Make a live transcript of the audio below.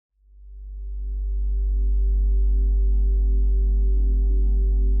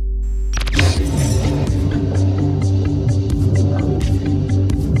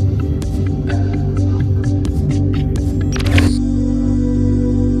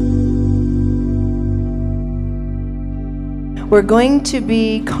We're going to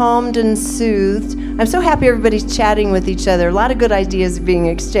be calmed and soothed. I'm so happy everybody's chatting with each other. A lot of good ideas being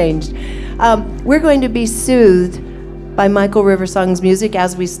exchanged. We're going to be soothed by Michael Riversong's music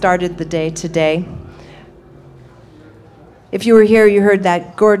as we started the day today. If you were here, you heard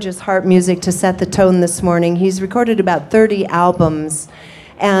that gorgeous harp music to set the tone this morning. He's recorded about 30 albums,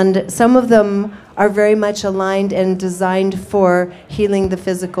 and some of them are very much aligned and designed for healing the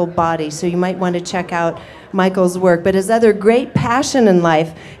physical body. So you might want to check out Michael's work. But his other great passion in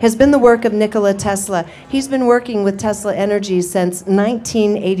life has been the work of Nikola Tesla. He's been working with Tesla Energy since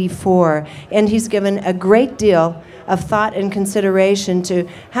 1984, and he's given a great deal of thought and consideration to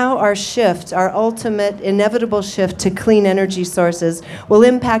how our shift, our ultimate inevitable shift to clean energy sources, will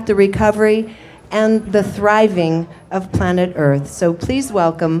impact the recovery and the thriving of planet Earth. So please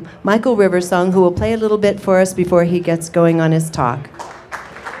welcome Michael Riversong, who will play a little bit for us before he gets going on his talk.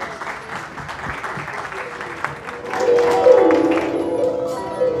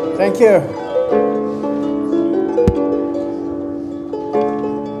 Thank you.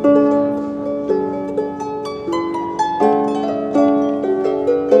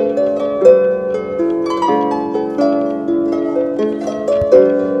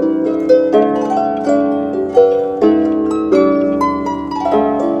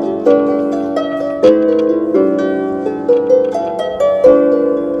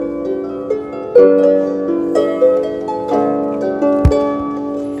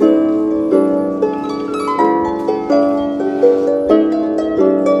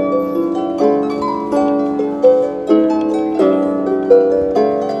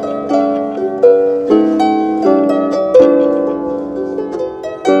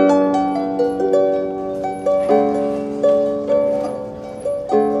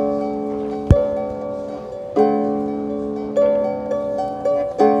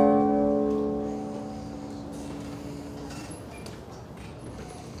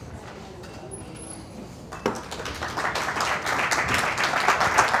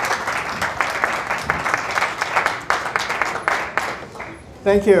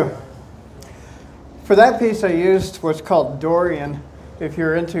 Thank you. For that piece, I used what's called Dorian. If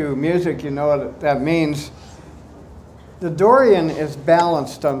you're into music, you know what that means. The Dorian is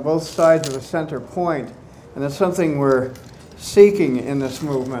balanced on both sides of a center point, and it's something we're seeking in this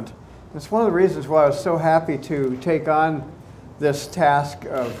movement. It's one of the reasons why I was so happy to take on this task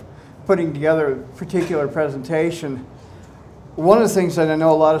of putting together a particular presentation. One of the things that I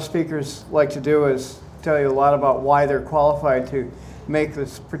know a lot of speakers like to do is tell you a lot about why they're qualified to make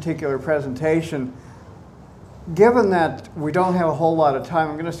this particular presentation. Given that we don't have a whole lot of time,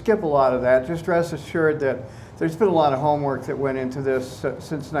 I'm going to skip a lot of that. Just rest assured that there's been a lot of homework that went into this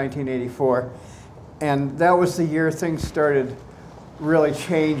since 1984. And that was the year things started really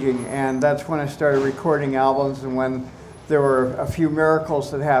changing. And that's when I started recording albums, and when there were a few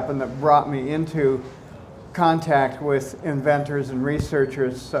miracles that happened that brought me into contact with inventors and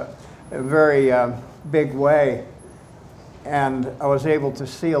researchers in a very big way. And I was able to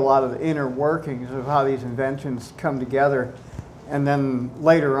see a lot of the inner workings of how these inventions come together. And then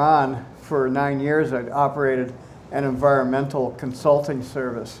later on, for 9 years, I operated an environmental consulting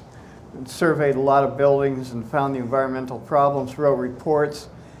service and surveyed a lot of buildings and found the environmental problems, wrote reports,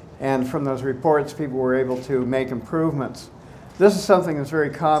 and from those reports, people were able to make improvements. This is something that's very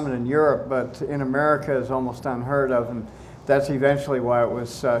common in Europe, but in America is almost unheard of, and that's eventually why it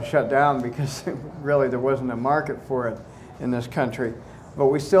was shut down, because really there wasn't a market for it in this country. But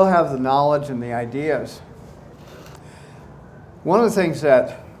we still have the knowledge and the ideas. One of the things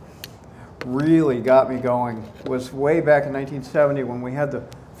that really got me going was way back in 1970 when we had the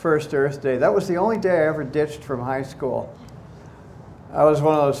first Earth Day. That was the only day I ever ditched from high school. I was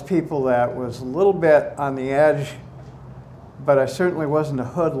one of those people that was a little bit on the edge, but I certainly wasn't a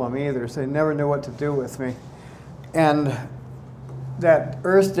hoodlum either, so they never knew what to do with me. And that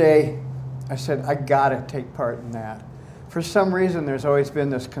Earth Day, I said, I gotta take part in that. For some reason, there's always been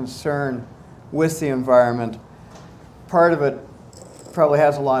this concern with the environment. Part of it probably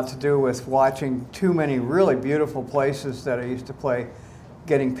has a lot to do with watching too many really beautiful places that I used to play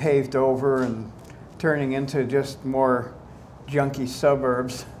getting paved over and turning into just more junky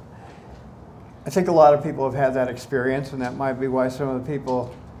suburbs. I think a lot of people have had that experience, and that might be why some of the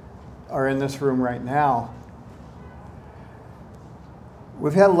people are in this room right now.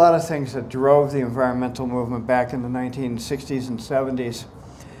 We've had a lot of things that drove the environmental movement back in the 1960s and 70s.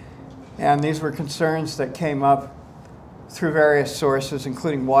 And these were concerns that came up through various sources,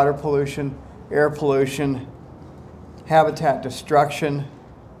 including water pollution, air pollution, habitat destruction,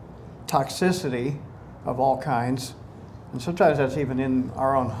 toxicity of all kinds, and sometimes that's even in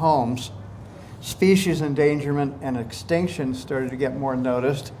our own homes. species endangerment and extinction started to get more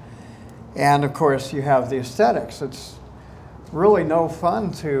noticed. And of course, you have the aesthetics. It's really no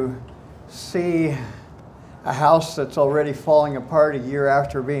fun to see a house that's already falling apart a year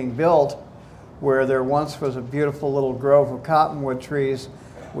after being built, where there once was a beautiful little grove of cottonwood trees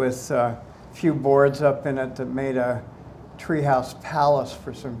with a few boards up in it that made a treehouse palace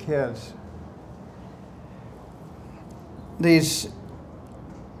for some kids. These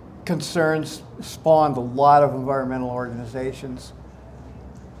concerns spawned a lot of environmental organizations.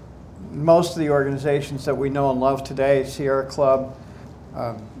 Most of the organizations that we know and love today, Sierra Club,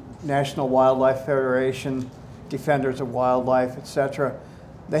 National Wildlife Federation, Defenders of Wildlife, etc.,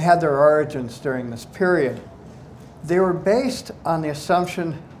 they had their origins during this period. They were based on the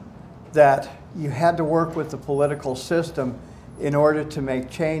assumption that you had to work with the political system in order to make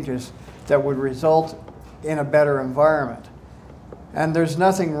changes that would result in a better environment. And there's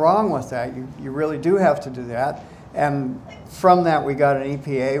nothing wrong with that. You really do have to do that. And from that, we got an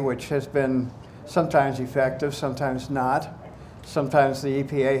EPA, which has been sometimes effective, sometimes not. Sometimes the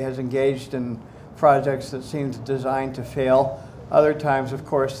EPA has engaged in projects that seem designed to fail. Other times, of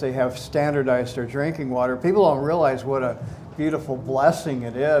course, they have standardized their drinking water. People don't realize what a beautiful blessing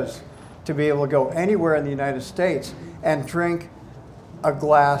it is to be able to go anywhere in the United States and drink a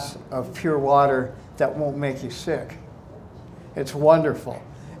glass of pure water that won't make you sick. It's wonderful.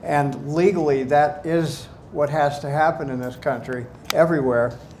 And legally, that is what has to happen in this country,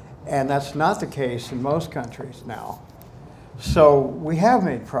 everywhere. And that's not the case in most countries now. So we have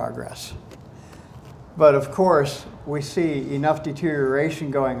made progress. But of course, we see enough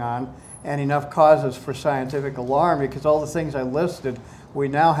deterioration going on and enough causes for scientific alarm, because all the things I listed, we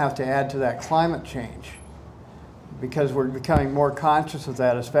now have to add to that climate change, because we're becoming more conscious of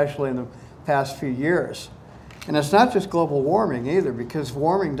that, especially in the past few years. And it's not just global warming either, because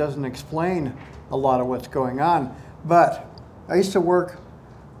warming doesn't explain a lot of what's going on. But I used to work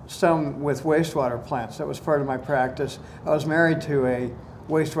some with wastewater plants. That was part of my practice. I was married to a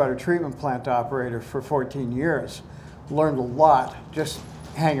wastewater treatment plant operator for 14 years. Learned a lot just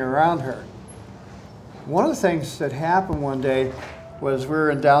hanging around her. One of the things that happened one day was we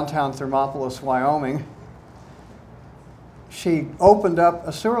were in downtown Thermopolis, Wyoming. She opened up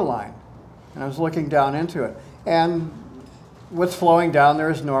a sewer line, and I was looking down into it. And what's flowing down there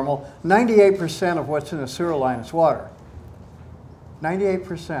is normal. 98% of what's in a sewer line is water.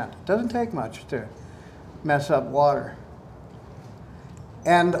 98%. Doesn't take much to mess up water.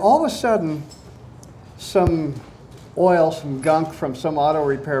 And all of a sudden, some oil, some gunk from some auto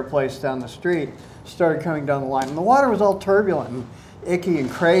repair place down the street started coming down the line. And the water was all turbulent and icky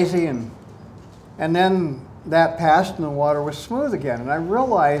and crazy. And then that passed and the water was smooth again. And I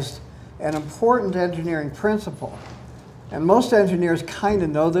realized an important engineering principle. And most engineers kind of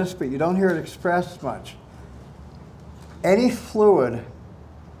know this, but you don't hear it expressed much. Any fluid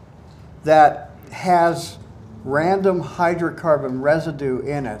that has random hydrocarbon residue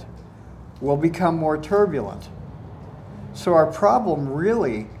in it will become more turbulent. So our problem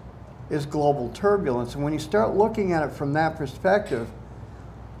really is global turbulence. And when you start looking at it from that perspective,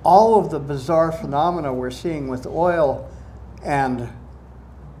 all of the bizarre phenomena we're seeing with oil and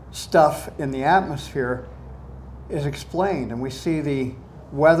stuff in the atmosphere is explained. And we see the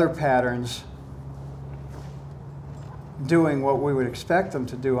weather patterns doing what we would expect them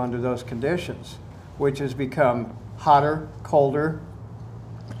to do under those conditions, which has become hotter, colder,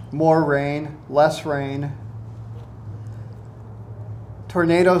 more rain, less rain.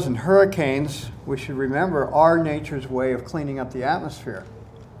 Tornadoes and hurricanes, we should remember, are nature's way of cleaning up the atmosphere.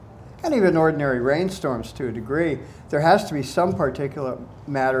 And even ordinary rainstorms to a degree. There has to be some particulate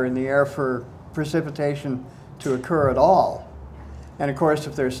matter in the air for precipitation to occur at all. And of course,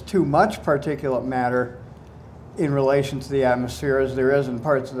 if there's too much particulate matter in relation to the atmosphere, as there is in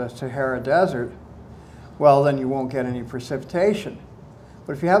parts of the Sahara Desert, well, then you won't get any precipitation.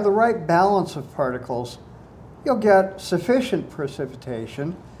 But if you have the right balance of particles, you'll get sufficient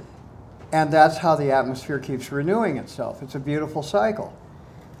precipitation, and that's how the atmosphere keeps renewing itself. It's a beautiful cycle.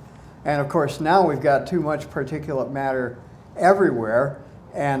 And of course, now we've got too much particulate matter everywhere,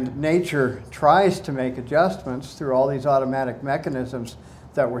 and nature tries to make adjustments through all these automatic mechanisms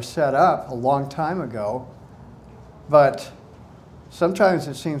that were set up a long time ago, but sometimes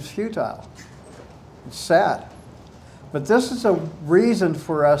it seems futile. It's sad. But this is a reason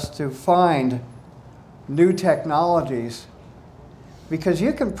for us to find new technologies, because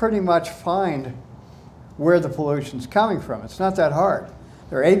you can pretty much find where the pollution's coming from. It's not that hard.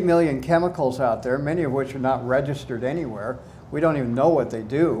 There are 8 million chemicals out there, many of which are not registered anywhere. We don't even know what they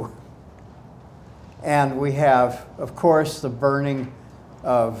do. And we have, of course, the burning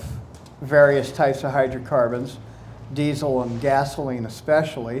of various types of hydrocarbons, diesel and gasoline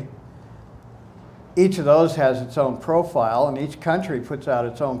especially. Each of those has its own profile, and each country puts out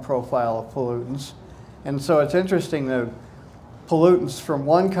its own profile of pollutants. And so it's interesting that pollutants from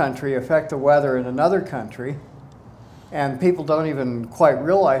one country affect the weather in another country, and people don't even quite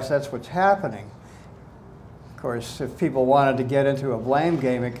realize that's what's happening. Of course, if people wanted to get into a blame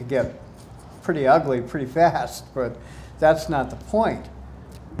game, it could get pretty ugly pretty fast, but that's not the point.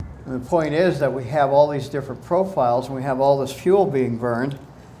 And the point is that we have all these different profiles, and we have all this fuel being burned,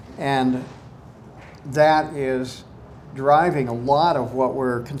 and that is driving a lot of what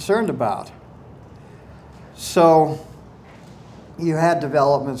we're concerned about. So you had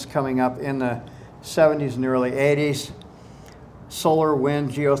developments coming up in the 70s and early 80s, solar,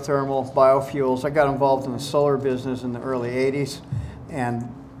 wind, geothermal, biofuels. I got involved in the solar business in the early 80s,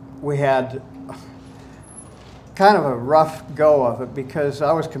 and we had kind of a rough go of it because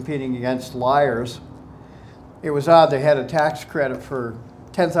I was competing against liars. It was odd, they had a tax credit for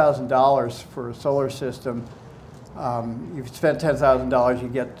 $10,000 for a solar system. You've spent $10,000, you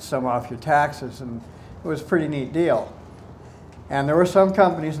get some off your taxes, and it was a pretty neat deal. And there were some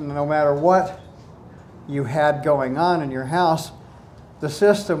companies, and no matter what you had going on in your house, the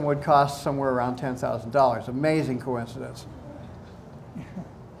system would cost somewhere around $10,000. Amazing coincidence.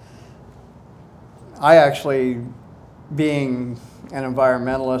 I actually, being an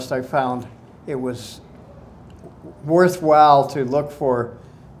environmentalist, I found it was worthwhile to look for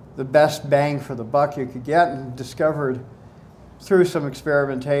the best bang for the buck you could get, and discovered through some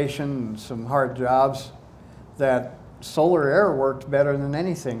experimentation and some hard jobs that solar air worked better than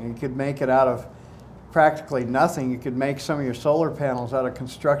anything. You could make it out of practically nothing. You could make some of your solar panels out of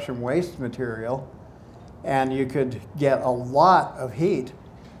construction waste material, and you could get a lot of heat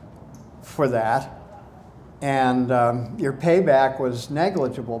for that. And your payback was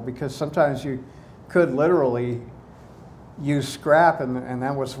negligible because sometimes you could literally use scrap, and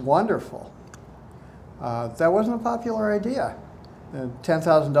that was wonderful. That wasn't a popular idea. The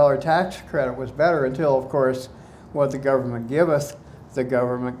 $10,000 tax credit was better until, of course, what the government giveth, the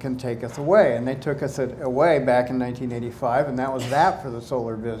government can taketh away. And they took us away back in 1985, and that was that for the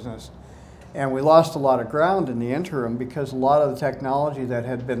solar business. And we lost a lot of ground in the interim because a lot of the technology that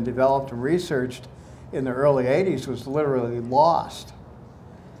had been developed and researched in the early 80s was literally lost.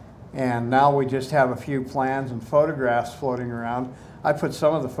 And now we just have a few plans and photographs floating around. I put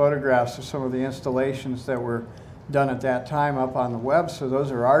some of the photographs of some of the installations that were done at that time up on the web, so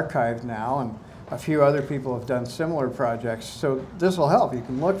those are archived now, and a few other people have done similar projects. So this will help. You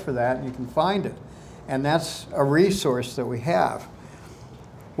can look for that and you can find it. And that's a resource that we have.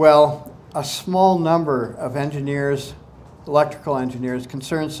 Well, a small number of engineers, electrical engineers,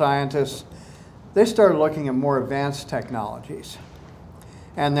 concerned scientists, they started looking at more advanced technologies.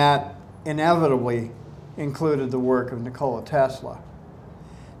 And that inevitably included the work of Nikola Tesla.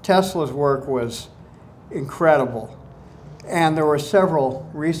 Tesla's work was incredible. And there were several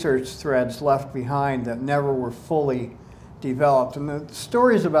research threads left behind that never were fully developed. And the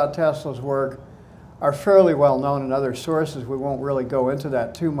stories about Tesla's work are fairly well known in other sources. We won't really go into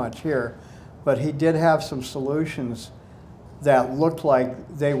that too much here. But he did have some solutions that looked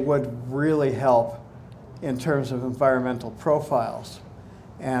like they would really help in terms of environmental profiles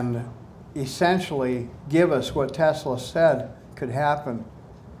and essentially give us what Tesla said could happen.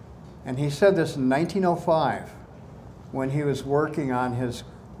 And he said this in 1905 when he was working on his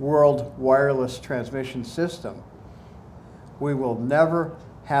world wireless transmission system. We will never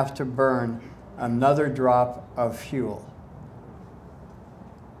have to burn another drop of fuel.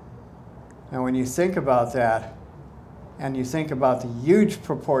 Now when you think about that, and you think about the huge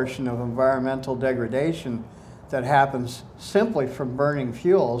proportion of environmental degradation that happens simply from burning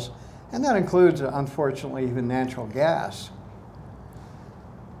fuels, and that includes, unfortunately, even natural gas.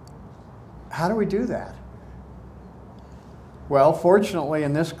 How do we do that? Well, fortunately,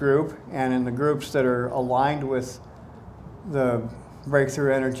 in this group, and in the groups that are aligned with the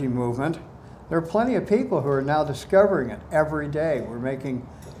breakthrough energy movement, there are plenty of people who are now discovering it every day. We're making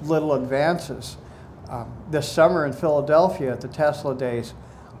little advances. This summer in Philadelphia at the Tesla Days,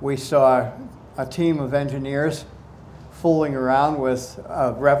 we saw a team of engineers fooling around with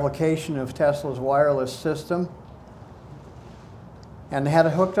a replication of Tesla's wireless system, and they had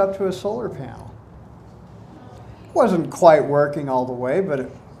it hooked up to a solar panel. It wasn't quite working all the way,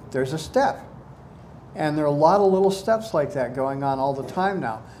 but there's a step. And there are a lot of little steps like that going on all the time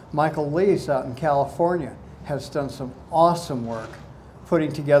now. Michael Lees out in California has done some awesome work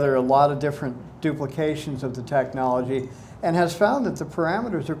putting together a lot of different duplications of the technology and has found that the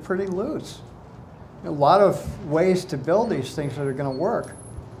parameters are pretty loose. A lot of ways to build these things that are going to work.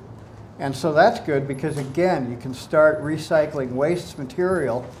 And so that's good because, again, you can start recycling waste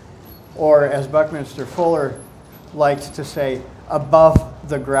material, or as Buckminster Fuller likes to say, above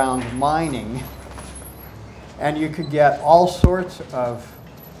the ground mining. And you could get all sorts of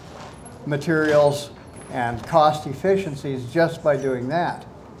materials and cost efficiencies just by doing that.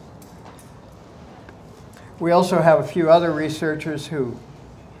 We also have a few other researchers who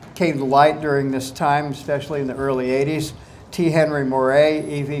came to light during this time, especially in the early 80s. T. Henry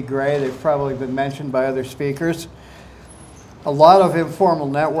Moray, E.V. Gray, they've probably been mentioned by other speakers. A lot of informal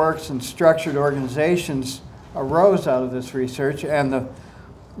networks and structured organizations arose out of this research, and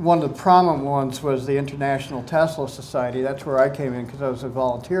one of the prominent ones was the International Tesla Society. That's where I came in because I was a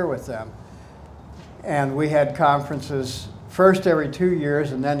volunteer with them. And we had conferences first every 2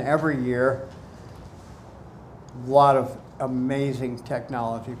 years and then every year. A lot of amazing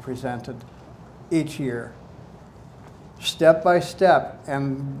technology presented each year, step by step.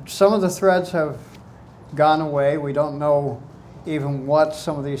 And some of the threads have gone away. We don't know even what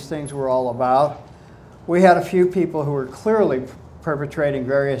some of these things were all about. We had a few people who were clearly perpetrating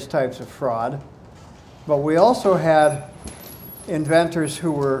various types of fraud, but we also had inventors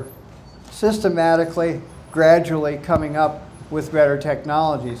who were systematically, gradually coming up with better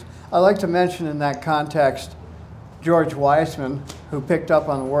technologies. I'd like to mention in that context George Weissman, who picked up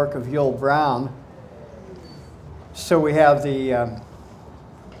on the work of Yul Brown. So we have the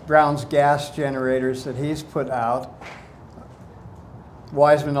Brown's gas generators that he's put out.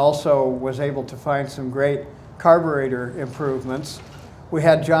 Weissman also was able to find some great carburetor improvements. We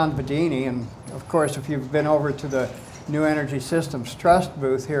had John Bedini, and of course, if you've been over to the New Energy Systems Trust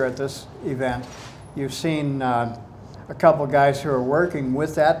booth here at this event, you've seen a couple guys who are working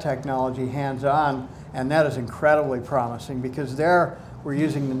with that technology hands-on, and that is incredibly promising because there we're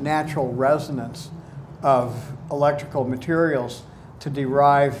using the natural resonance of electrical materials to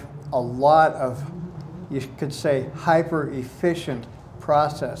derive a lot of, you could say, hyper-efficient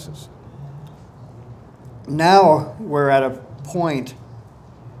processes. Now we're at a point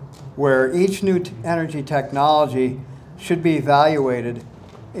where each new energy technology should be evaluated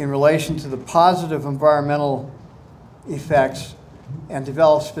in relation to the positive environmental effects and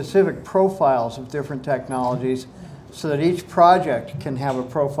develop specific profiles of different technologies so that each project can have a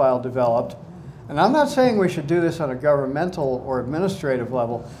profile developed. And I'm not saying we should do this on a governmental or administrative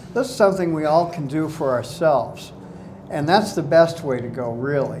level. This is something we all can do for ourselves. And that's the best way to go,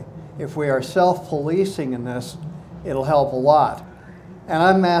 really. If we are self-policing in this, it'll help a lot. And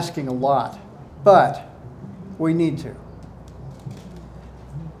I'm asking a lot, but we need to.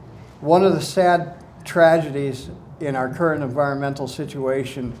 One of the sad tragedies in our current environmental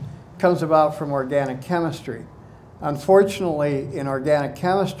situation comes about from organic chemistry. Unfortunately, in organic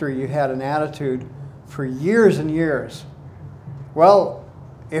chemistry, you had an attitude for years and years. Well,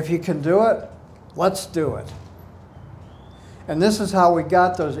 if you can do it, let's do it. And this is how we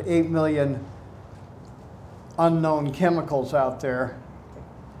got those 8 million unknown chemicals out there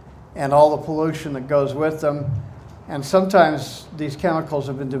and all the pollution that goes with them. And sometimes these chemicals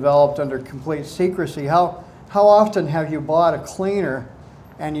have been developed under complete secrecy. How often have you bought a cleaner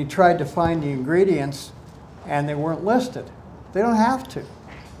and you tried to find the ingredients and they weren't listed? They don't have to.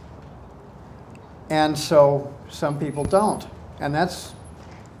 And so some people don't. And that's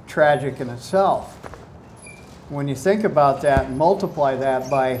tragic in itself. When you think about that and multiply that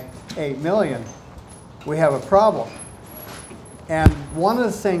by 8 million, we have a problem. And one of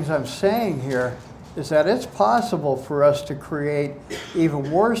the things I'm saying here is that it's possible for us to create even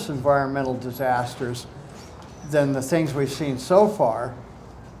worse environmental disasters than the things we've seen so far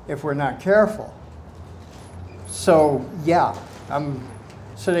if we're not careful. So yeah, I'm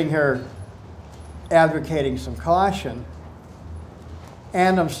sitting here advocating some caution,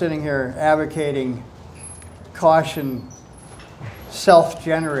 and I'm sitting here advocating caution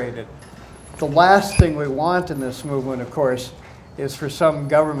self-generated. The last thing we want in this movement, of course, is for some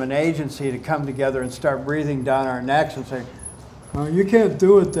government agency to come together and start breathing down our necks and say, oh, you can't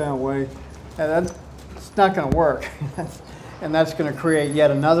do it that way. And it's not going to work. And that's going to create yet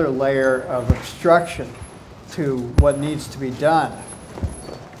another layer of obstruction to what needs to be done.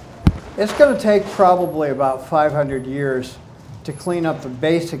 It's going to take probably about 500 years to clean up the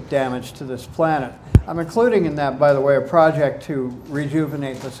basic damage to this planet. I'm including in that, by the way, a project to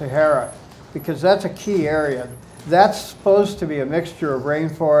rejuvenate the Sahara, because that's a key area. That's supposed to be a mixture of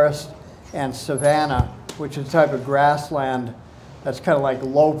rainforest and savanna, which is a type of grassland that's kind of like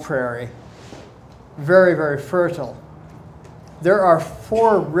low prairie. Very, very fertile. There are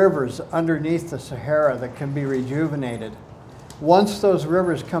 4 rivers underneath the Sahara that can be rejuvenated. Once those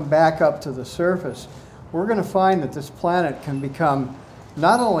rivers come back up to the surface, we're going to find that this planet can become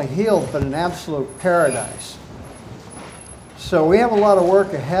not only healed, but an absolute paradise. So we have a lot of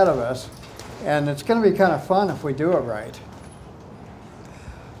work ahead of us, and it's going to be kind of fun if we do it right.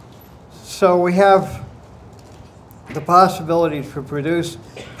 So we have the possibility to produce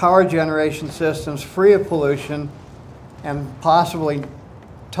power generation systems free of pollution and possibly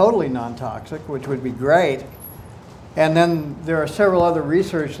totally non-toxic, which would be great. And then there are several other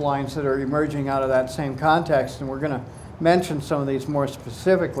research lines that are emerging out of that same context, and we're going to mention some of these more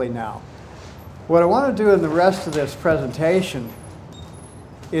specifically now. What I want to do in the rest of this presentation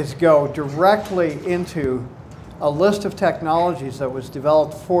is go directly into a list of technologies that was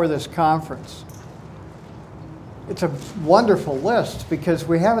developed for this conference. It's a wonderful list because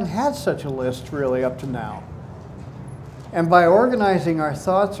we haven't had such a list really up to now. And by organizing our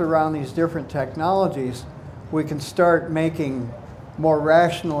thoughts around these different technologies, we can start making more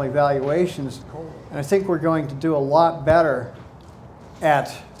rational evaluations. And I think we're going to do a lot better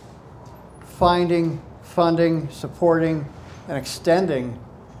at finding, funding, supporting, and extending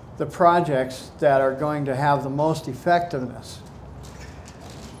the projects that are going to have the most effectiveness.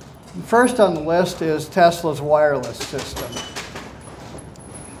 First on the list is Tesla's wireless system.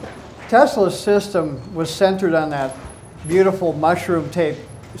 Tesla's system was centered on that beautiful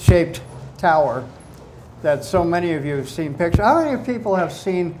mushroom-shaped tower that so many of you have seen pictures. How many people have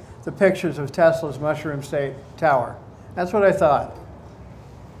seen the pictures of Tesla's mushroom-shaped tower? That's what I thought.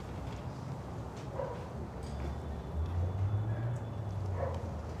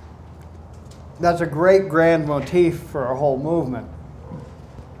 That's a great grand motif for our whole movement.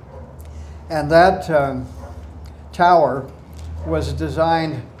 And that tower was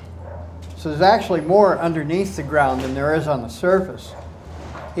designed, so there's actually more underneath the ground than there is on the surface.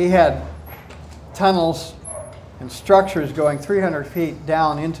 He had tunnels and structures going 300 feet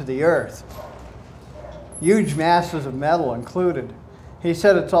down into the earth. Huge masses of metal included. He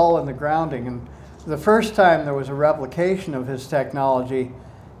said it's all in the grounding. And the first time there was a replication of his technology,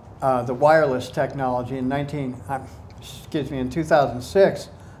 the wireless technology, in 2006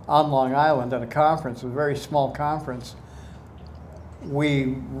 on Long Island at a conference, a very small conference,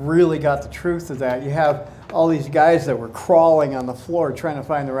 we really got the truth of that. You have all these guys that were crawling on the floor trying to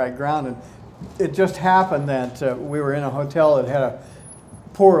find the right ground, and it just happened that we were in a hotel that had a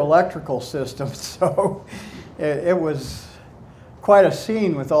poor electrical system, so it was quite a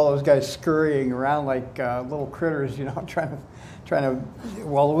scene with all those guys scurrying around like little critters, you know, trying to,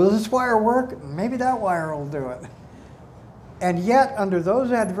 well, will this wire work? Maybe that wire will do it. And yet, under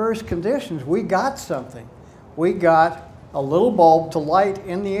those adverse conditions, we got something. We got a little bulb to light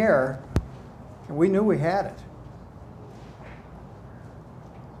in the air, and we knew we had it.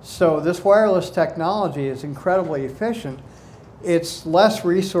 So this wireless technology is incredibly efficient. It's less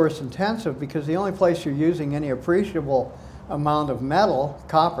resource intensive because the only place you're using any appreciable amount of metal,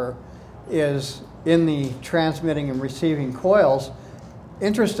 copper, is in the transmitting and receiving coils.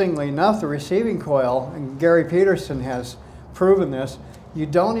 Interestingly enough, the receiving coil, and Gary Peterson has proven this, you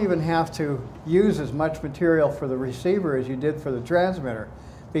don't even have to use as much material for the receiver as you did for the transmitter,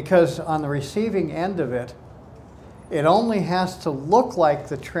 because on the receiving end of it, it only has to look like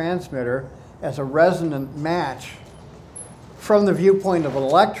the transmitter as a resonant match from the viewpoint of an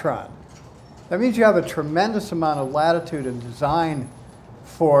electron. That means you have a tremendous amount of latitude in design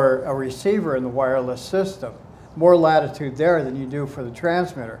for a receiver in the wireless system. More latitude there than you do for the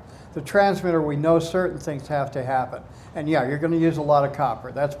transmitter. The transmitter, we know certain things have to happen. And yeah, you're going to use a lot of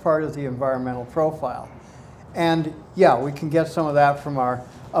copper. That's part of the environmental profile. And yeah, we can get some of that from our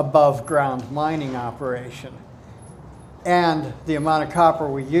above ground mining operation. And the amount of copper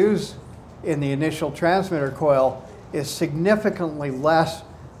we use in the initial transmitter coil is significantly less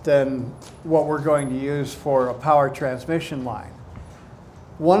than what we're going to use for a power transmission line.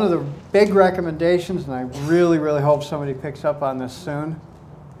 One of the big recommendations, and I really, really hope somebody picks up on this soon,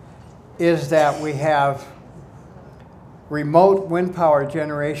 is that we have remote wind power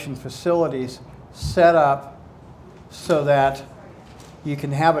generation facilities set up so that you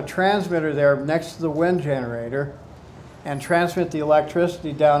can have a transmitter there next to the wind generator and transmit the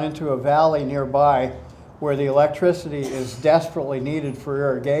electricity down into a valley nearby where the electricity is desperately needed for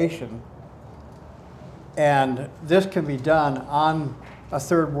irrigation. And this can be done on a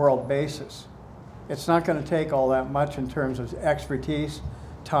third world basis. It's not going to take all that much in terms of expertise,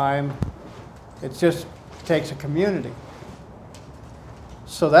 time. It just takes a community.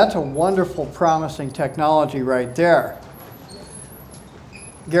 So that's a wonderful, promising technology right there.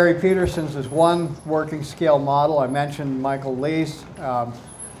 Gary Peterson's is one working scale model. I mentioned Michael Lee's.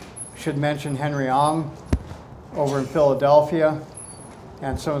 Should mention Henry Ong over in Philadelphia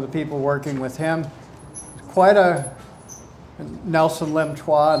and some of the people working with him. Quite an Nelson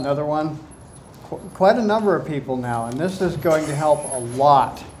Limtois, another one. Quite a number of people now, and this is going to help a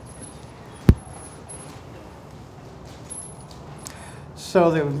lot.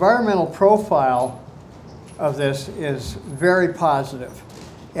 So the environmental profile of this is very positive,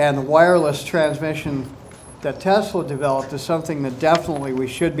 and the wireless transmission that Tesla developed is something that definitely we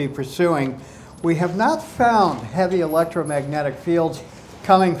should be pursuing. We have not found heavy electromagnetic fields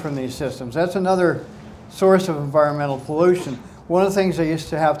coming from these systems. That's another source of environmental pollution. One of the things I used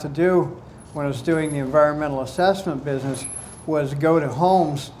to have to do when I was doing the environmental assessment business was go to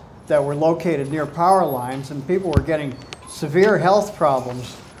homes that were located near power lines, and people were getting severe health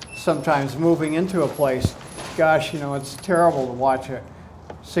problems sometimes moving into a place. Gosh, you know, it's terrible to watch a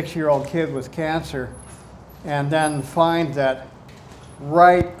 6-year-old kid with cancer and then find that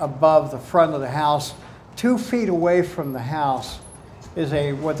right above the front of the house, 2 feet away from the house, is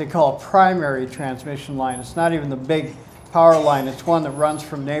what they call a primary transmission line. It's not even the big power line. It's one that runs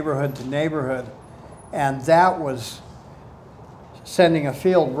from neighborhood to neighborhood. And that was sending a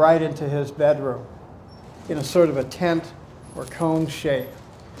field right into his bedroom in a sort of a tent or cone shape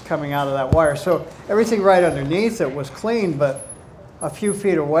coming out of that wire. So everything right underneath it was clean, but a few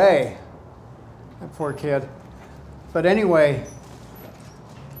feet away. That poor kid. But anyway,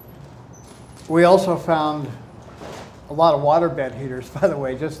 we also found a lot of waterbed heaters, by the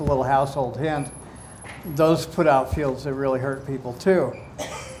way, just a little household hint. Those put out fields that really hurt people too.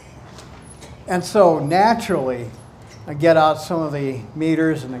 And so naturally, I get out some of the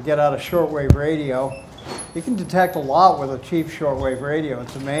meters and I get out a shortwave radio. You can detect a lot with a cheap shortwave radio.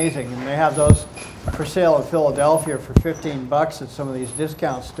 It's amazing. And they have those for sale in Philadelphia for $15 at some of these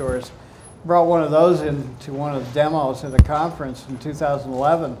discount stores. Brought one of those into one of the demos at a conference in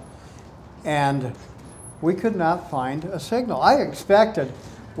 2011. And we could not find a signal. I expected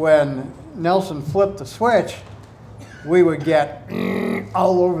when Nelson flipped the switch, we would get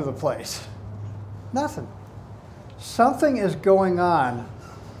all over the place. Nothing. Something is going on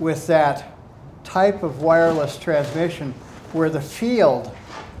with that type of wireless transmission where the field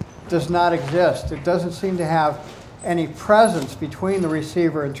does not exist. It doesn't seem to have any presence between the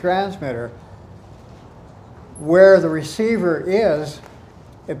receiver and transmitter. Where the receiver is,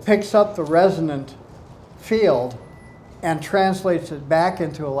 it picks up the resonant field and translates it back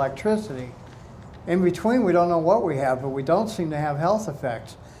into electricity. In between, we don't know what we have, but we don't seem to have health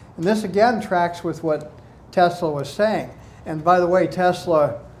effects. And this again tracks with what Tesla was saying. And by the way,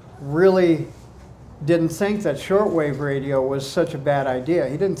 Tesla really didn't think that shortwave radio was such a bad idea.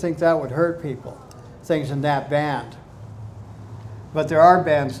 He didn't think that would hurt people, things in that band. But there are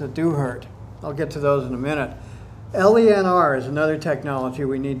bands that do hurt. I'll get to those in a minute. LENR is another technology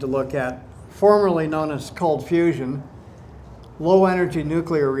we need to look at, formerly known as cold fusion. Low energy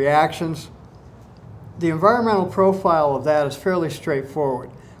nuclear reactions. The environmental profile of that is fairly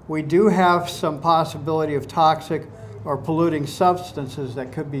straightforward. We do have some possibility of toxic or polluting substances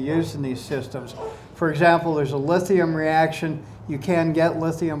that could be used in these systems. For example, there's a lithium reaction. You can get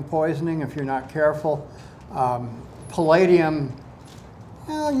lithium poisoning if you're not careful. Palladium,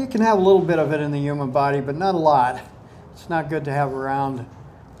 well, you can have a little bit of it in the human body, but not a lot. It's not good to have around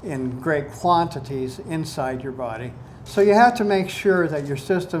in great quantities inside your body. So you have to make sure that your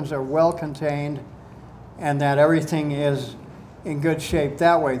systems are well contained and that everything is in good shape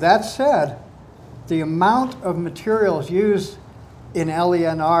that way. That said, the amount of materials used in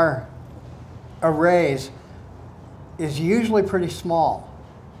LENR arrays is usually pretty small.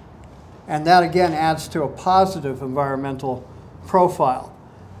 And that again adds to a positive environmental profile.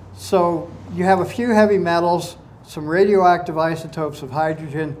 So you have a few heavy metals, some radioactive isotopes of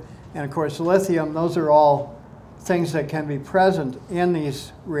hydrogen, and of course lithium. Those are all things that can be present in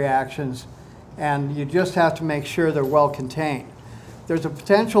these reactions, and you just have to make sure they're well contained. There's a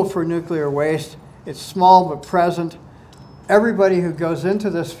potential for nuclear waste. It's small but present. Everybody who goes into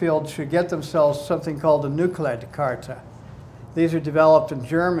this field should get themselves something called a Nucleidkarte. These are developed in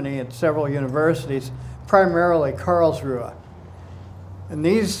Germany at several universities, primarily Karlsruhe. And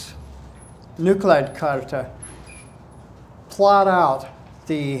these Nucleidkarte plot out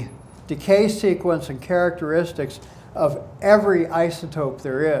the decay sequence and characteristics of every isotope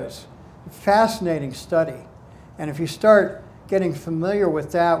there is. Fascinating study. And if you start getting familiar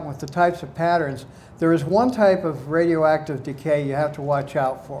with that and with the types of patterns, there is one type of radioactive decay you have to watch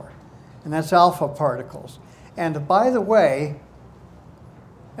out for, and that's alpha particles. And by the way,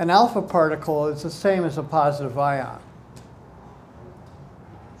 an alpha particle is the same as a positive ion.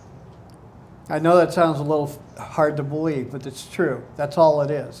 I know that sounds a little hard to believe, but it's true. That's all it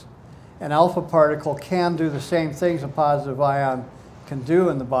is. An alpha particle can do the same things a positive ion can do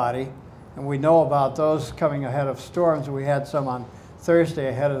in the body, And we know about those coming ahead of storms. We had some on Thursday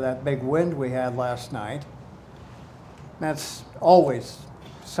ahead of that big wind we had last night. That's always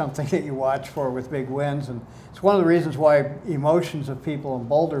something that you watch for with big winds. And it's one of the reasons why emotions of people in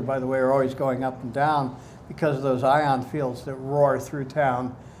Boulder, by the way, are always going up and down, because of those ion fields that roar through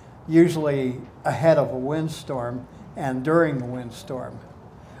town, usually ahead of a windstorm and during the windstorm.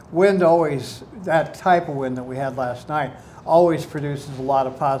 Wind always, that type of wind that we had last night, always produces a lot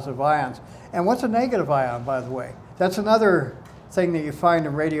of positive ions. And what's a negative ion, by the way? That's another thing that you find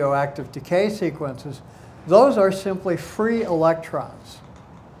in radioactive decay sequences. Those are simply free electrons.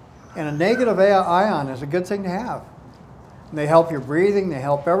 And a negative ion is a good thing to have. And they help your breathing, they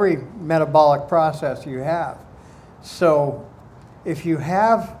help every metabolic process you have. So if you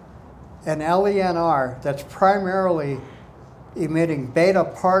have an LENR that's primarily emitting beta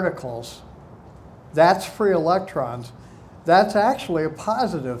particles, that's free electrons, that's actually a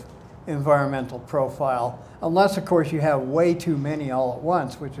positive environmental profile, unless of course you have way too many all at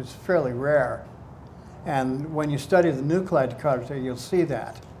once, which is fairly rare. And when you study the nuclide character, you'll see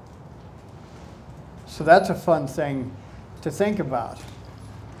that. So that's a fun thing to think about.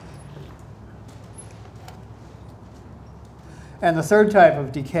 And the third type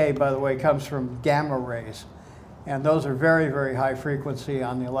of decay, by the way, comes from gamma rays. And those are very, very high frequency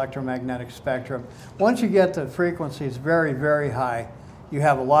on the electromagnetic spectrum. Once you get the frequencies very, very high, you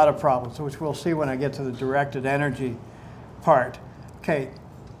have a lot of problems, which we'll see when I get to the directed energy part. Okay,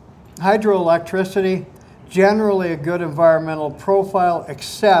 hydroelectricity, generally a good environmental profile,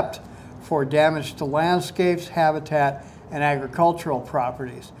 except for damage to landscapes, habitat, and agricultural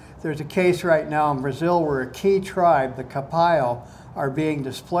properties. There's a case right now in Brazil where a key tribe, the Capayo, are being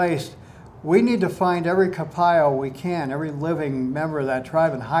displaced. We need to find every Capayo we can, every living member of that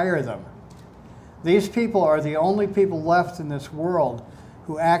tribe, and hire them. These people are the only people left in this world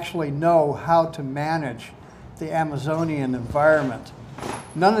who actually know how to manage the Amazonian environment.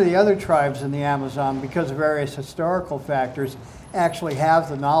 None of the other tribes in the Amazon, because of various historical factors, actually have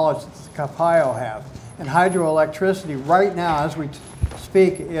the knowledge that the Capayo have. And hydroelectricity right now, as we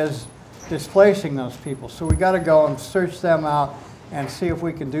speak, is displacing those people. So we got to go and search them out and see if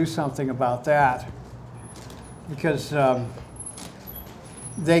we can do something about that. Because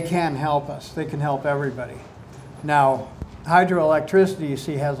they can help us. They can help everybody. Now, hydroelectricity, you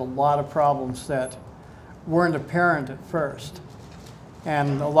see, has a lot of problems that weren't apparent at first.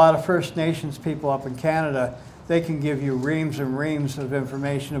 And a lot of First Nations people up in Canada, they can give you reams and reams of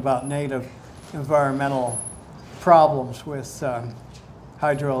information about native environmental problems with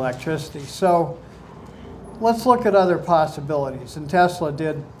hydroelectricity. So let's look at other possibilities. And Tesla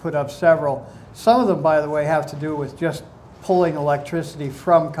did put up several. Some of them, by the way, have to do with just pulling electricity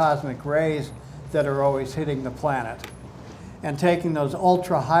from cosmic rays that are always hitting the planet. And taking those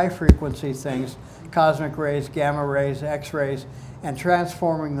ultra high frequency things, cosmic rays, gamma rays, X-rays, and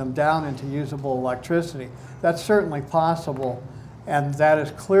transforming them down into usable electricity. That's certainly possible, and that is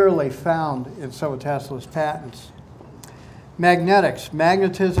clearly found in some of Tesla's patents. Magnetics.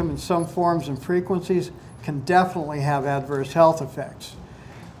 Magnetism in some forms and frequencies can definitely have adverse health effects.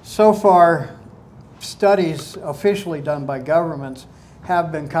 So far, studies officially done by governments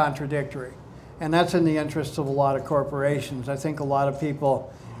have been contradictory, and that's in the interest of a lot of corporations. I think a lot of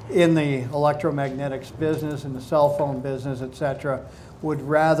people in the electromagnetics business, in the cell phone business, etc., would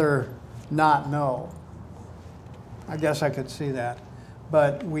rather not know. I guess I could see that.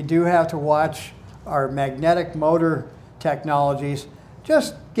 But we do have to watch our magnetic motor technologies.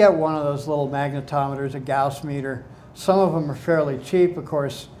 Just get one of those little magnetometers, a Gauss meter. Some of them are fairly cheap. Of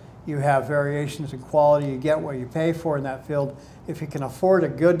course, you have variations in quality. You get what you pay for in that field. If you can afford a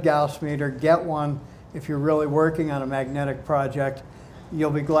good Gauss meter, get one. If you're really working on a magnetic project, you'll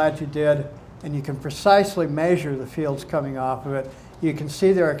be glad you did. And you can precisely measure the fields coming off of it. You can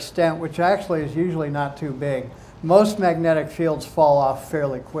see their extent, which actually is usually not too big. Most magnetic fields fall off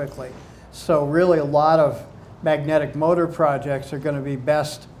fairly quickly. So really a lot of magnetic motor projects are going to be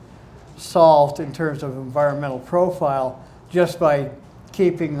best solved in terms of environmental profile just by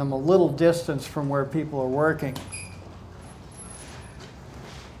keeping them a little distance from where people are working.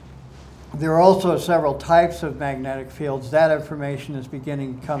 There are also several types of magnetic fields. That information is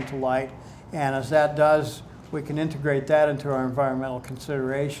beginning to come to light, and as that does, we can integrate that into our environmental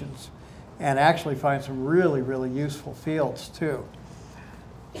considerations and actually find some really, really useful fields too.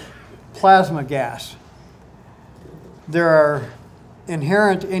 Plasma gas. There are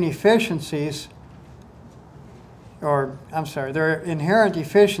inherent inefficiencies, there are inherent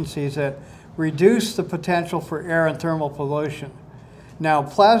efficiencies that reduce the potential for air and thermal pollution. Now,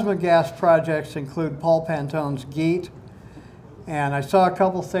 plasma gas projects include Paul Pantone's GEAT, And I saw a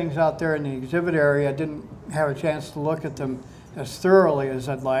couple things out there in the exhibit area. I didn't have a chance to look at them as thoroughly as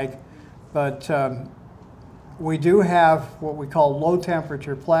I'd like, but we do have what we call low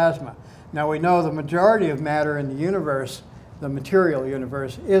temperature plasma. Now we know the majority of matter in the universe, the material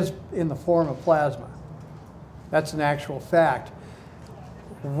universe, is in the form of plasma. That's an actual fact.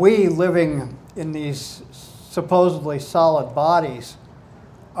 We living in these supposedly solid bodies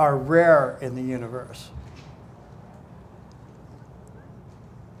are rare in the universe.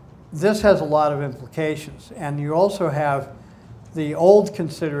 This has a lot of implications, and you also have the old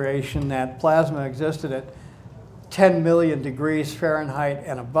consideration that plasma existed at 10 million degrees Fahrenheit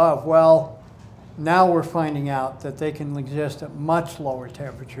and above. Well, now we're finding out that they can exist at much lower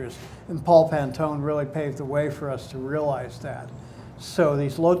temperatures, and Paul Pantone really paved the way for us to realize that. So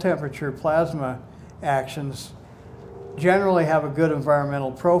these low temperature plasma actions generally have a good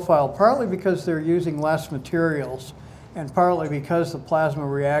environmental profile, partly because they're using less materials, and partly because the plasma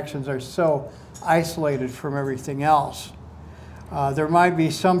reactions are so isolated from everything else. There might be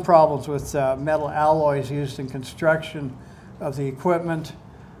some problems with metal alloys used in construction of the equipment.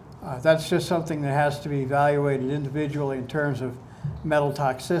 That's just something that has to be evaluated individually in terms of metal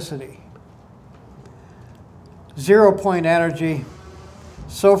toxicity. 0-point energy.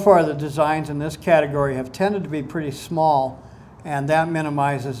 So far, the designs in this category have tended to be pretty small, and that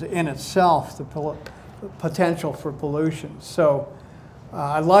minimizes in itself the potential for pollution. So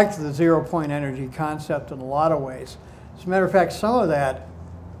I like the 0-point energy concept in a lot of ways. As a matter of fact, some of that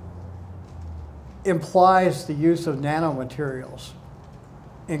implies the use of nanomaterials,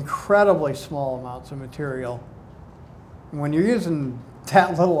 incredibly small amounts of material. When you're using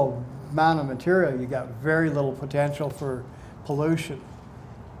that little amount of material, you got very little potential for pollution.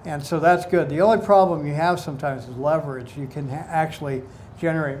 And so that's good. The only problem you have sometimes is leverage. You can actually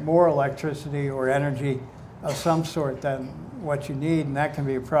generate more electricity or energy of some sort than what you need, and that can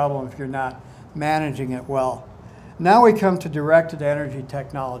be a problem if you're not managing it well. Now we come to directed energy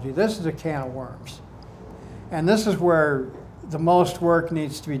technology. This is a can of worms. And this is where the most work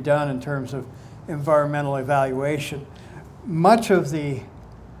needs to be done in terms of environmental evaluation. Much of the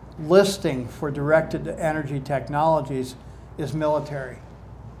listing for directed energy technologies is military.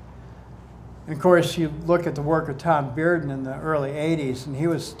 And of course, you look at the work of Tom Bearden in the early 80s, and he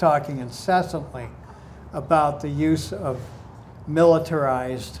was talking incessantly about the use of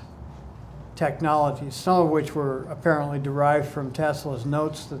militarized technologies, some of which were apparently derived from Tesla's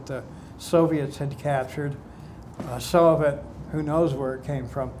notes that the Soviets had captured. Some of it, who knows where it came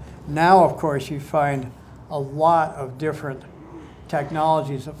from. Now, of course, you find a lot of different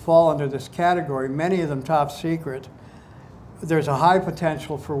technologies that fall under this category, many of them top secret. There's a high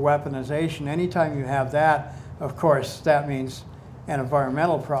potential for weaponization. Anytime you have that, of course, that means an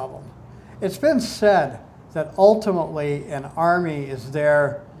environmental problem. It's been said that ultimately an army is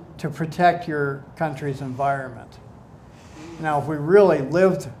there to protect your country's environment. Now, if we really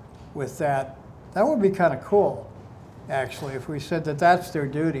lived with that, that would be kind of cool, actually, if we said that that's their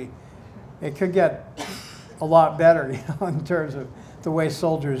duty. It could get a lot better, in terms of the way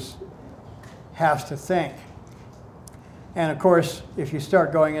soldiers have to think. And of course, if you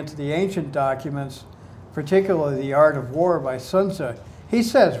start going into the ancient documents, particularly The Art of War by Sun Tzu, he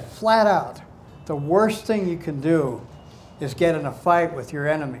says flat out, the worst thing you can do is get in a fight with your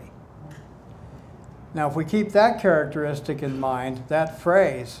enemy. Now, if we keep that characteristic in mind, that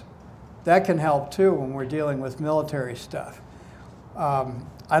phrase, that can help too when we're dealing with military stuff.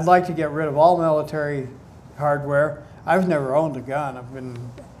 I'd like to get rid of all military hardware. I've never owned a gun. I've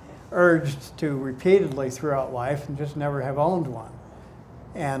been urged to repeatedly throughout life and just never have owned one.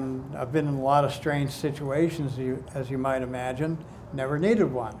 And I've been in a lot of strange situations, as you might imagine, never needed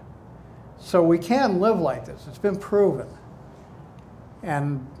one. So we can live like this. It's been proven.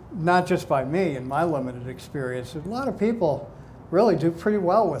 And not just by me, in my limited experience. A lot of people really do pretty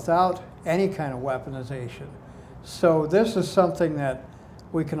well without any kind of weaponization. So this is something that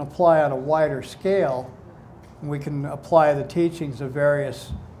we can apply on a wider scale. We can apply the teachings of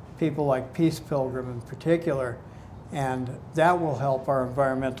various people like Peace Pilgrim in particular, and that will help our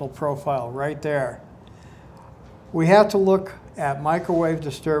environmental profile right there. We have to look at microwave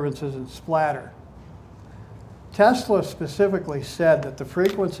disturbances and splatter. Tesla specifically said that the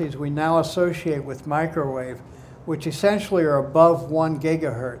frequencies we now associate with microwave, which essentially are above 1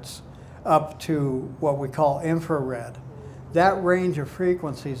 gigahertz up to what we call infrared, that range of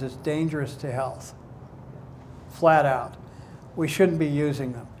frequencies is dangerous to health, flat out. We shouldn't be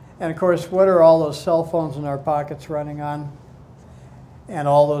using them. And of course, what are all those cell phones in our pockets running on? And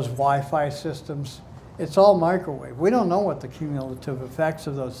all those Wi-Fi systems? It's all microwave. We don't know what the cumulative effects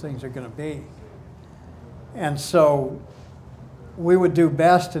of those things are going to be. And so we would do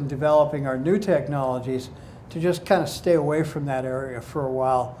best in developing our new technologies to just kind of stay away from that area for a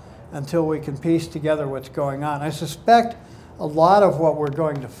while until we can piece together what's going on. I suspect a lot of what we're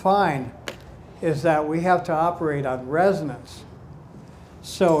going to find is that we have to operate on resonance.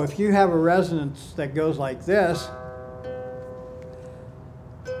 So if you have a resonance that goes like this,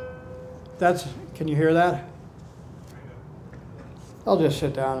 can you hear that? I'll just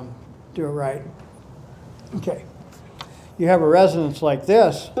sit down and do it right. Okay. You have a resonance like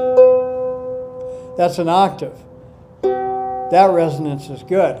this, that's an octave. That resonance is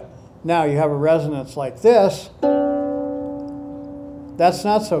good. Now you have a resonance like this, that's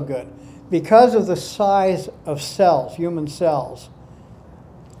not so good. Because of the size of cells, human cells,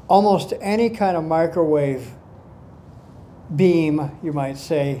 almost any kind of microwave beam, you might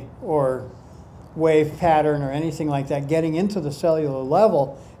say, or wave pattern or anything like that, getting into the cellular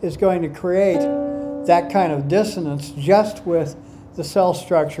level is going to create that kind of dissonance just with the cell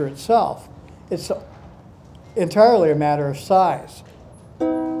structure itself. It's entirely a matter of size.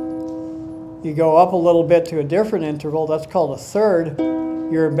 You go up a little bit to a different interval, that's called a third,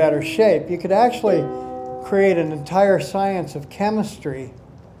 you're in better shape. You could actually create an entire science of chemistry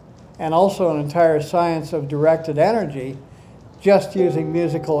and also an entire science of directed energy just using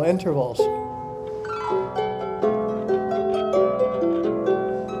musical intervals.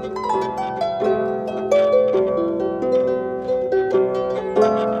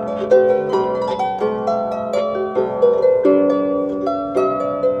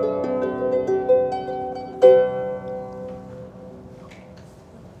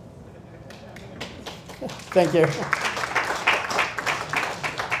 Thank you.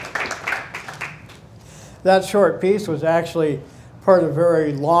 That short piece was actually part of a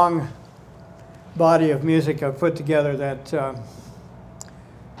very long body of music I've put together that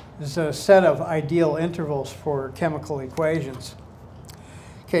is a set of ideal intervals for chemical equations.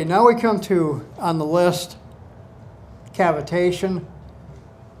 Okay, now we come to, on the list, cavitation.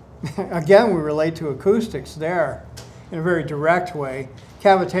 Again, we relate to acoustics there in a very direct way.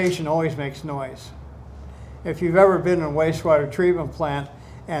 Cavitation always makes noise. If you've ever been in a wastewater treatment plant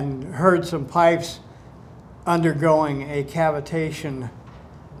and heard some pipes undergoing a cavitation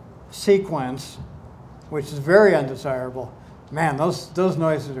sequence, which is very undesirable, man, those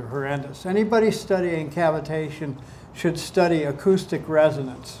noises are horrendous. Anybody studying cavitation should study acoustic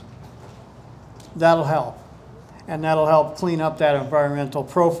resonance. That'll help. And that'll help clean up that environmental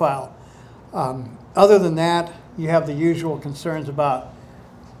profile. Other than that, you have the usual concerns about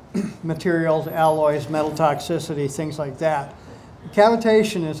materials, alloys, metal toxicity, things like that.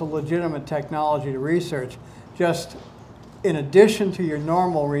 Cavitation is a legitimate technology to research. Just in addition to your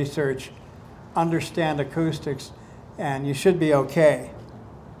normal research, understand acoustics and you should be okay.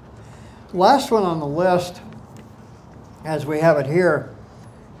 Last one on the list, as we have it here,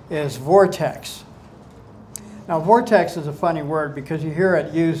 is vortex. Now vortex is a funny word because you hear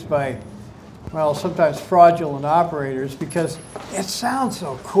it used by, well, sometimes fraudulent operators because it sounds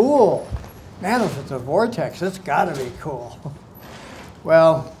so cool. Man, if it's a vortex, it's got to be cool.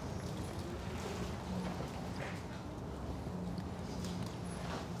 Well,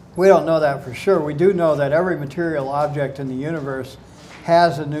 we don't know that for sure. We do know that every material object in the universe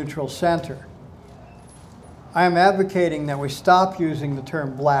has a neutral center. I am advocating that we stop using the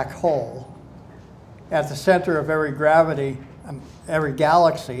term black hole. At the center of every gravity, every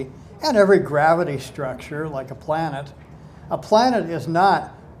galaxy, and every gravity structure, like a planet is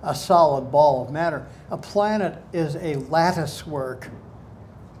not a solid ball of matter. A planet is a lattice work,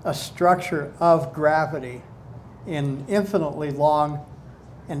 a structure of gravity in infinitely long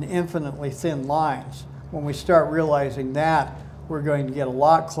and infinitely thin lines. When we start realizing that, we're going to get a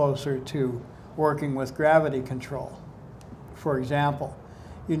lot closer to working with gravity control. For example,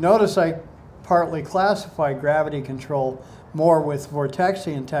 you notice I partly classify gravity control more with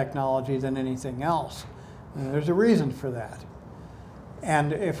vortexian technology than anything else. And there's a reason for that.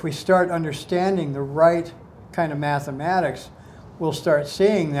 And if we start understanding the right kind of mathematics, we'll start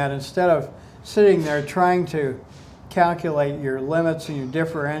seeing that instead of sitting there trying to calculate your limits and your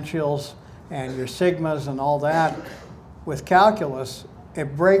differentials and your sigmas and all that with calculus,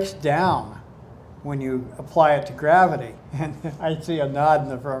 it breaks down when you apply it to gravity. And I see a nod in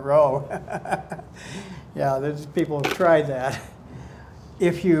the front row. Yeah, there's people who've tried that.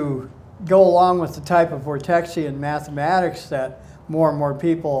 If you go along with the type of vortexian mathematics that more and more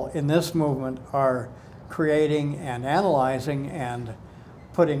people in this movement are creating and analyzing and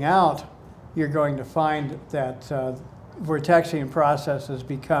putting out, you're going to find that vortexian processes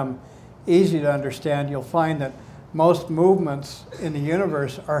become easy to understand. You'll find that most movements in the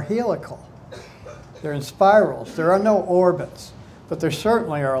universe are helical. They're in spirals. There are no orbits. but there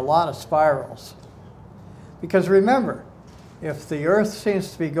certainly are a lot of spirals. Because remember, if the Earth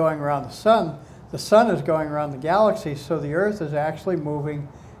seems to be going around the sun is going around the galaxy, so the Earth is actually moving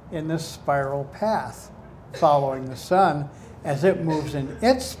in this spiral path, following the sun as it moves in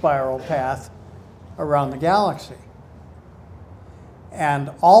its spiral path around the galaxy.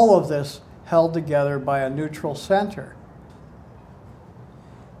 And all of this held together by a neutral center.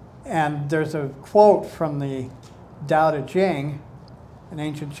 And there's a quote from the Tao Te Ching, an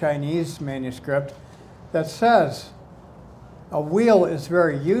ancient Chinese manuscript, that says, "A wheel is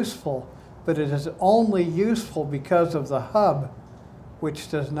very useful, but it is only useful because of the hub, which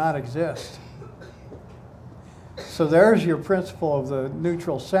does not exist." So there's your principle of the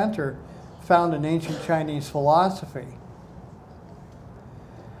neutral center found in ancient Chinese philosophy.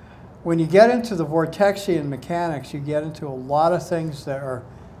 When you get into the Vortexian mechanics, you get into a lot of things that are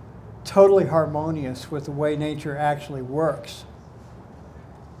totally harmonious with the way nature actually works.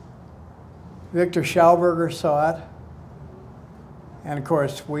 Victor Schauberger saw it. And of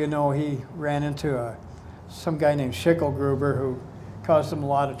course, we know he ran into some guy named Schicklgruber who caused him a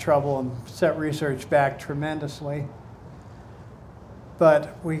lot of trouble and set research back tremendously.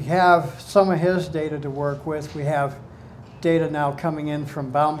 But we have some of his data to work with. We have data now coming in from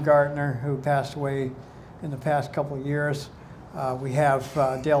Baumgartner, who passed away in the past couple of years. We have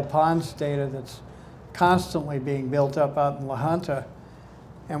Dale Pond's data that's constantly being built up out in La Junta.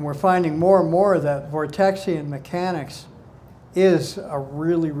 And we're finding more and more that Vortexian mechanics is a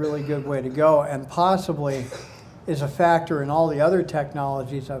really, really good way to go, and possibly is a factor in all the other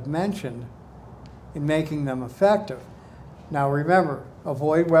technologies I've mentioned in making them effective. Now remember,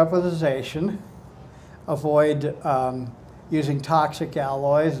 avoid weaponization, avoid using toxic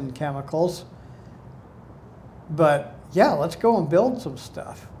alloys and chemicals. But yeah, let's go and build some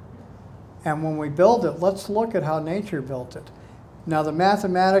stuff. And when we build it, let's look at how nature built it. Now the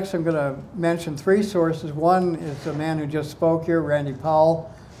mathematics, I'm going to mention three sources. One is the man who just spoke here, Randy Powell,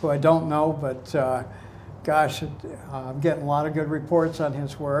 who I don't know, but gosh, I'm getting a lot of good reports on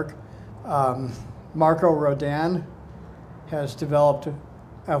his work. Marco Rodin has developed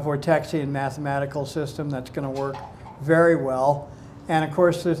a Vortexian mathematical system that's going to work very well. And of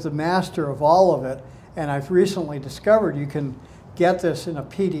course, there's the master of all of it. And I've recently discovered you can get this in a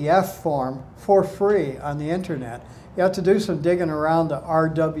PDF form for free on the internet. You have to do some digging around the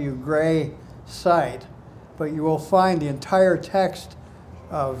R.W. Gray site, but you will find the entire text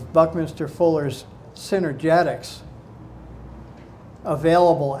of Buckminster Fuller's Synergetics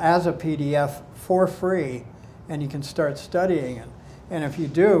available as a PDF for free, and you can start studying it. And if you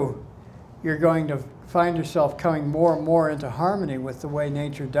do, you're going to find yourself coming more and more into harmony with the way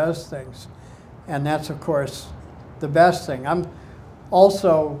nature does things. And that's, of course, the best thing. I'm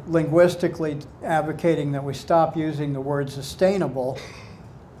also linguistically advocating that we stop using the word sustainable,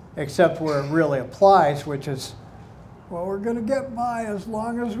 except where it really applies, which is, well, we're going to get by as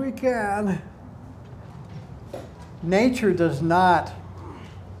long as we can. Nature does not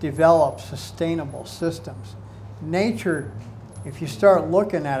develop sustainable systems. Nature, if you start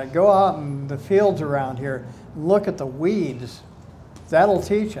looking at it, go out in the fields around here, look at the weeds. That'll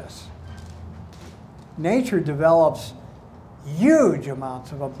teach us. Nature develops huge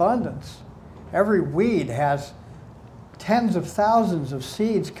amounts of abundance. Every weed has tens of thousands of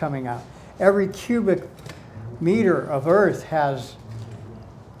seeds coming out. Every cubic meter of earth has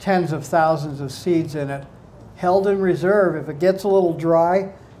tens of thousands of seeds in it, held in reserve. If it gets a little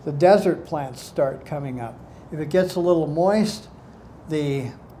dry, the desert plants start coming up. If it gets a little moist,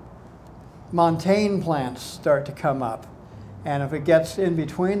 the montane plants start to come up. And if it gets in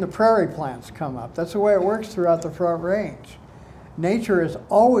between, the prairie plants come up. That's the way it works throughout the Front Range. Nature is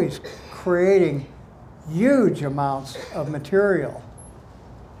always creating huge amounts of material.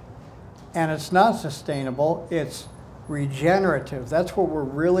 And it's not sustainable, it's regenerative. That's what we're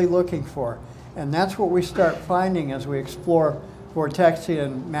really looking for. And that's what we start finding as we explore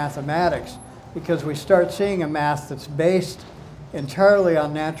Vortexian mathematics, because we start seeing a math that's based entirely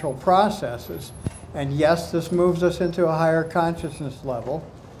on natural processes. And yes, this moves us into a higher consciousness level,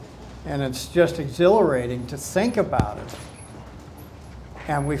 and it's just exhilarating to think about it.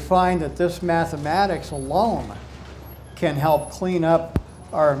 And we find that this mathematics alone can help clean up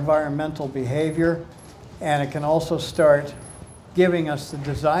our environmental behavior, and it can also start giving us the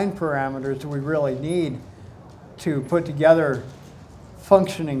design parameters that we really need to put together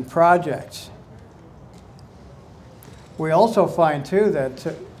functioning projects. We also find, too,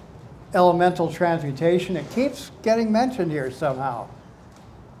 that elemental transmutation, it keeps getting mentioned here somehow.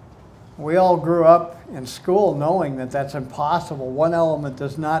 We all grew up in school knowing that that's impossible. One element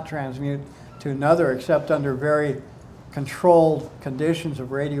does not transmute to another except under very controlled conditions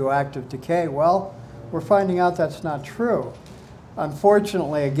of radioactive decay. Well, we're finding out that's not true.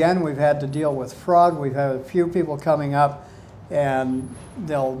 Unfortunately, again, we've had to deal with fraud. We've had a few people coming up and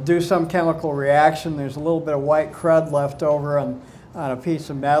they'll do some chemical reaction. There's a little bit of white crud left over on a piece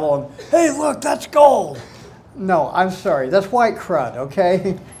of metal, and hey, look, that's gold. No, I'm sorry, that's white crud,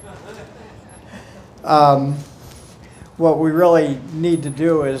 okay? What we really need to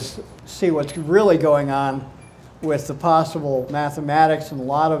do is see what's really going on with the possible mathematics, and a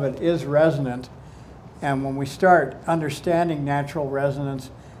lot of it is resonant. And when we start understanding natural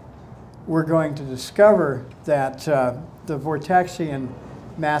resonance, we're going to discover that the Vortexian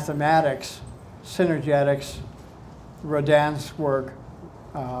mathematics, synergetics, Rodin's work,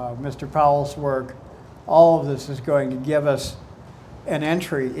 Mr. Powell's work, all of this is going to give us an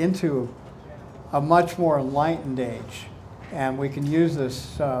entry into a much more enlightened age. And we can use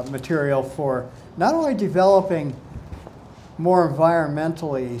this material for not only developing more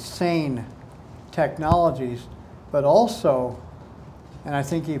environmentally sane technologies, but also, and I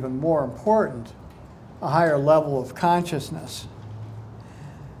think even more important, a higher level of consciousness.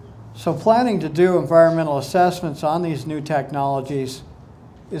 So planning to do environmental assessments on these new technologies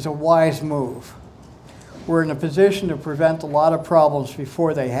is a wise move. We're in a position to prevent a lot of problems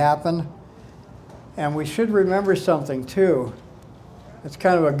before they happen. And we should remember something too. It's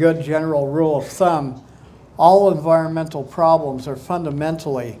kind of a good general rule of thumb. All environmental problems are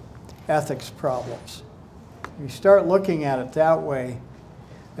fundamentally ethics problems. If you start looking at it that way,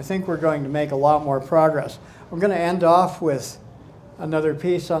 I think we're going to make a lot more progress. I'm going to end off with another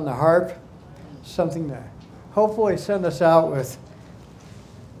piece on the harp, something to hopefully send us out with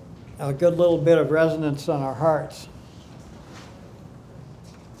a good little bit of resonance on our hearts.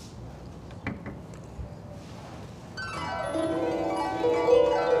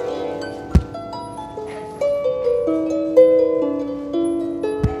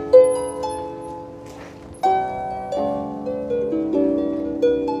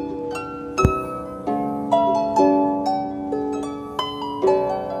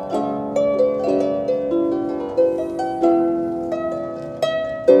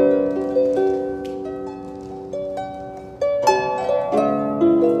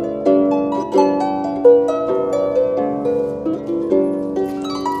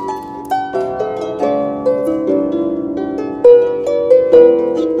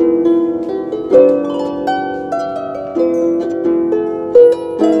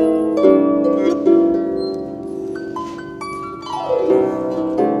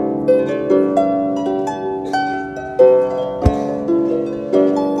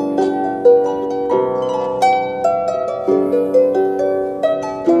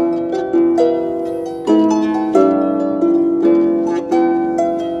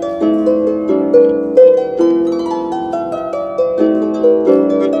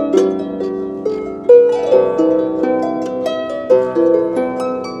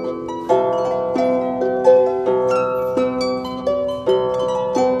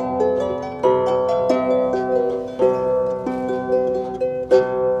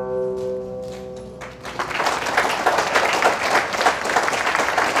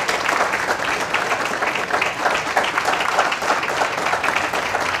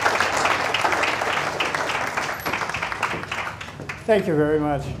 Thank you very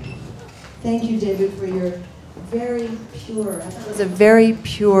much. Thank you, David, for your very pure, it was a very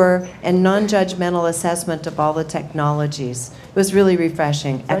pure and non-judgmental assessment of all the technologies. It was really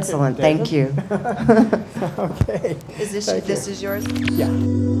refreshing. Excellent. Thank you. Okay. Is this yours?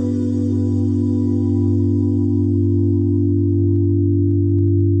 Yeah.